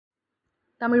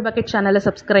Tamil bucket சேனலை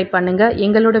subscribe பண்ணுங்க.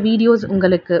 எங்களோட வீடியோஸ்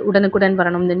உங்களுக்கு உடனுக்குடன்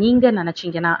வரணும்னு நீங்க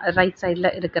நினைச்சீங்கன்னா ரைட் சைடில்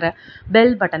இருக்கிற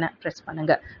பெல் பட்டனை ப்ரெஸ்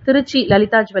பண்ணுங்க. திருச்சி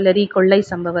லலிதா ஜுவல்லரி கொள்ளை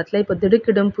சம்பவத்தில் இப்போ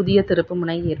திடுக்கிடும் புதிய திருப்பு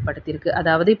முனை ஏற்படுத்தியிருக்கு.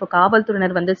 அதாவது இப்போ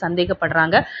காவல்துறையினர்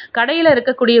சந்தேகப்படுறாங்க, கடையில்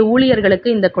இருக்கக்கூடிய ஊழியர்களுக்கு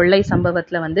இந்த கொள்ளை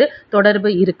சம்பவத்தில்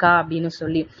தொடர்பு இருக்கா அப்படின்னு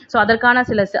சொல்லி. ஸோ அதற்கான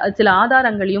சில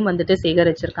ஆதாரங்களையும்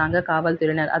சேகரிச்சிருக்காங்க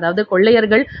காவல்துறையினர். அதாவது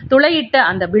கொள்ளையர்கள் துளையிட்ட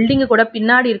அந்த பில்டிங்கு கூட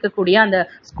பின்னாடி இருக்கக்கூடிய அந்த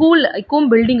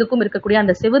ஸ்கூலுக்கும் பில்டிங்குக்கும் இருக்கக்கூடிய அந்த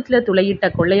செவுத்துல துளையிட்ட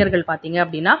கொள்ளையர்கள் பாத்தீங்க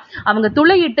அப்படின்னா, அவங்க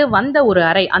துளையிட்டு வந்த ஒரு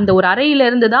அறை, அந்த ஒரு அறையில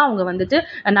இருந்து தான் அவங்க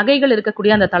நகைகள்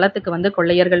இருக்கக்கூடிய அந்த தளத்துக்கு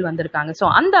கொள்ளையர்கள் வந்திருக்காங்க. ஸோ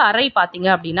அந்த அறை பாத்தீங்க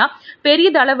அப்படின்னா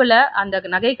பெரிதளவுல அந்த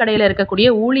நகை கடையில இருக்கக்கூடிய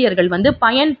ஊழியர்கள்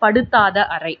பயன்படுத்தாத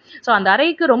அறை. ஸோ அந்த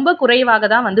அறைக்கு ரொம்ப குறைவாக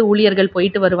தான் ஊழியர்கள்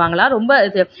போயிட்டு வருவாங்களா, ரொம்ப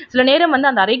சில நேரம்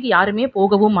அந்த அறைக்கு யாருமே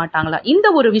போகவும் மாட்டாங்களா. இந்த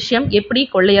ஒரு விஷயம் எப்படி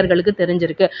கொள்ளையர்களுக்கு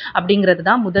தெரிஞ்சிருக்கு அப்படிங்கிறது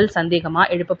தான் முதல் சந்தேகமா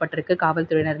எழுப்பப்பட்டிருக்கு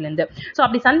காவல்துறையினர்ல இருந்து. ஸோ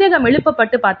அப்படி சந்தேகம்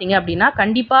எழுப்பப்பட்டு பாத்தீங்க அப்படின்னா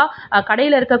கண்டிப்பா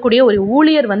கடையில இருக்கக்கூடிய ஒரு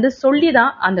ஊழியர்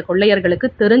சொல்லிதான் அந்த கொள்ளையர்களுக்கு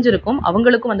தெரிஞ்சிருக்கும்,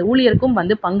 அவங்களுக்கும் அந்த ஊழியருக்கும்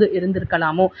பங்கு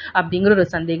இருந்திருக்கலாமோ அப்படிங்கிற ஒரு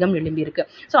சந்தேகம் எழும்பியிருக்கு.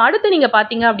 ஸோ அடுத்து நீங்க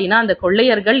பாத்தீங்க அப்படின்னா அந்த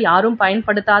கொள்ளையர்கள் யாரும்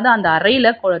பயன்படுத்தாத அந்த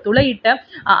அறையில துளையிட்ட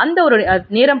அந்த ஒரு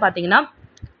நேரம் பாத்தீங்கன்னா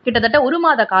கிட்டத்தட்ட 1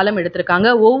 மாத காலம் எடுத்திருக்காங்க.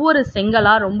 ஒவ்வொரு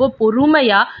செங்கலா ரொம்ப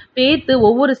பொறுமையா பேத்து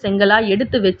ஒவ்வொரு செங்கலா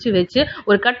எடுத்து வச்சு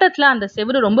ஒரு கட்டத்துல அந்த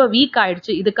செவுரு ரொம்ப வீக்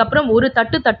ஆயிடுச்சு, இதுக்கப்புறம் ஒரு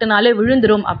தட்டுனாலே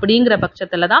விழுந்துரும் அப்படிங்கிற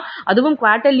பட்சத்துல தான், அதுவும்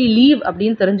குவார்டர்லி லீவ்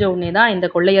அப்படின்னு தெரிஞ்ச உடனே தான் இந்த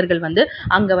கொள்ளையர்கள்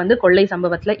அங்க கொள்ளை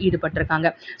சம்பவத்துல ஈடுபட்டிருக்காங்க.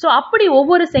 ஸோ அப்படி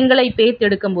ஒவ்வொரு செங்கலை பேத்து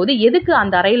எடுக்கும் போது எதுக்கு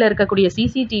அந்த அறையில இருக்கக்கூடிய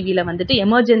சிசிடிவில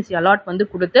எமர்ஜென்சி அலாட்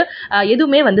கொடுத்து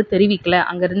எதுவுமே தெரிவிக்கல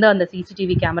அங்க இருந்த அந்த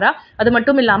சிசிடிவி கேமரா. அது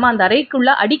மட்டும் இல்லாம அந்த அறைக்குள்ள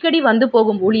அடிக்கடி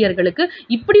போகும் ஊழியர்களுக்கு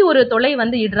இப்படி ஒரு தொலை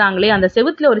இடுறாங்களே, அந்த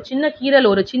செவுத்துல ஒரு சின்ன கீறல்,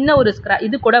 ஒரு சின்ன ஒரு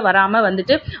இது கூட வராம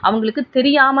அவங்களுக்கு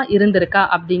தெரியாம இருந்திருக்கா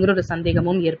அப்படிங்கிற ஒரு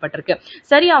சந்தேகமும் ஏற்பட்டிருக்கு.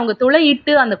 சரி, அவங்க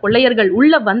துளையிட்டு அந்த கொள்ளையர்கள்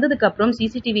உள்ள வந்ததுக்கு அப்புறம்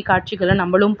சிசிடிவி காட்சிகளை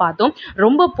நம்மளும் பார்த்தோம்.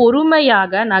 ரொம்ப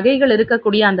பொறுமையாக நகைகள்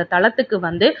இருக்கக்கூடிய அந்த தளத்துக்கு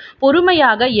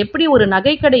பொறுமையாக எப்படி ஒரு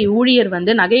நகைக்கடை ஊழியர்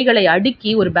நகைகளை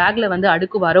அடுக்கி ஒரு பேக்ல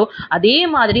அடுக்குவாரோ அதே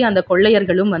மாதிரி அந்த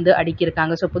கொள்ளையர்களும்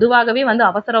அடுக்கியிருக்காங்க. ஸோ பொதுவாகவே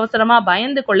அவசரமா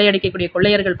பயந்து கொள்ளையடிக்கக்கூடிய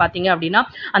கொள்ளையர்கள் பாத்தீங்க அப்படின்னா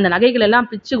அந்த நகைகள் எல்லாம்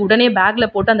பிச்சு உடனே பேக்ல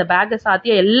போட்டு அந்த பேக்கை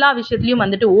சாத்திய எல்லா விஷயத்திலையும்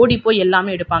ஓடி போய்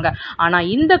எல்லாமே எடுப்பாங்க. ஆனா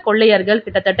இந்த கொள்ளையர்கள்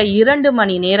கிட்டத்தட்ட 2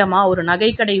 மணி நேரமா ஒரு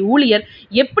நகைக்கடை ஊழியர்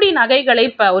எப்படி நகைகளை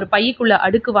ஒரு பைக்குள்ள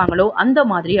அடுக்குவாங்களோ அந்த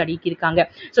மாதிரி அடுக்கியிருக்காங்க.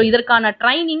 ஸோ இதற்கான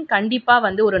ட்ரைனிங் கண்டிப்பா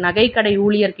ஒரு நகைக்கடை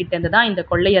ஊழியர் கிட்ட இருந்து தான் இந்த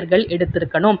கொள்ளையர்கள்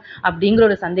எடுத்திருக்கணும் அப்படிங்கிற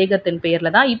ஒரு சந்தேகத்தின்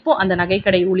பெயர்ல தான் இப்போ அந்த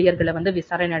நகைக்கடை ஊழியர்களை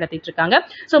விசாரணை நடத்திட்டு இருக்காங்க.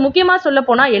 ஸோ முக்கியமா சொல்ல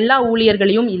போனா எல்லா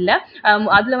ஊழியர்களையும் இல்ல,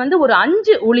 அதுல ஒரு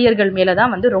 5 ஊழியர்கள்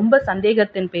மேலதான் ரொம்ப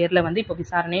சந்தேகத்தின் பெயர்ல இப்போ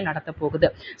விசாரணை நடத்த போகுது.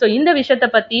 சோ இந்த விஷயத்தை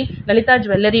பத்தி லலிதா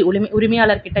ஜுவல்லரி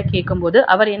உரிமையாளர் கிட்ட கேட்கும்போது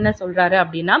அவர் என்ன சொல்றாரு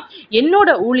அப்படின்னா, என்னோட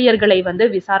ஊழியர்களை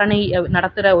விசாரணை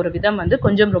நடத்துற ஒரு விதம்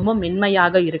கொஞ்சம் ரொம்ப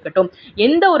மென்மையாக இருக்கட்டும்,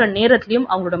 எந்த ஒரு நேரத்திலையும்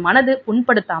அவங்களோட மனது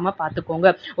புண்படுத்தாம பாத்துக்கோங்க,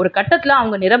 ஒரு கட்டத்துல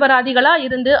அவங்க நிரபராதிகளா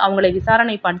இருந்து அவங்களை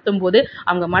விசாரணை படுத்தும் போது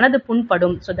அவங்க மனது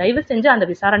புண்படும், சோ தயவு செஞ்சு அந்த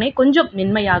விசாரணை கொஞ்சம்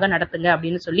மென்மையாக நடத்துங்க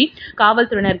அப்படின்னு சொல்லி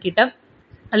காவல்துறையினர் கிட்ட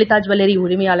லலிதா ஜுவல்லரி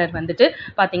உரிமையாளர்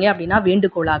பாத்தீங்க அப்படின்னா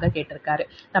வேண்டுகோளாக கேட்டிருக்காரு.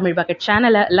 தமிழ் பக்கெட்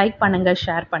சேனலை லைக் பண்ணுங்க,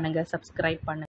 ஷேர் பண்ணுங்க, சப்ஸ்கிரைப் பண்ணுங்க.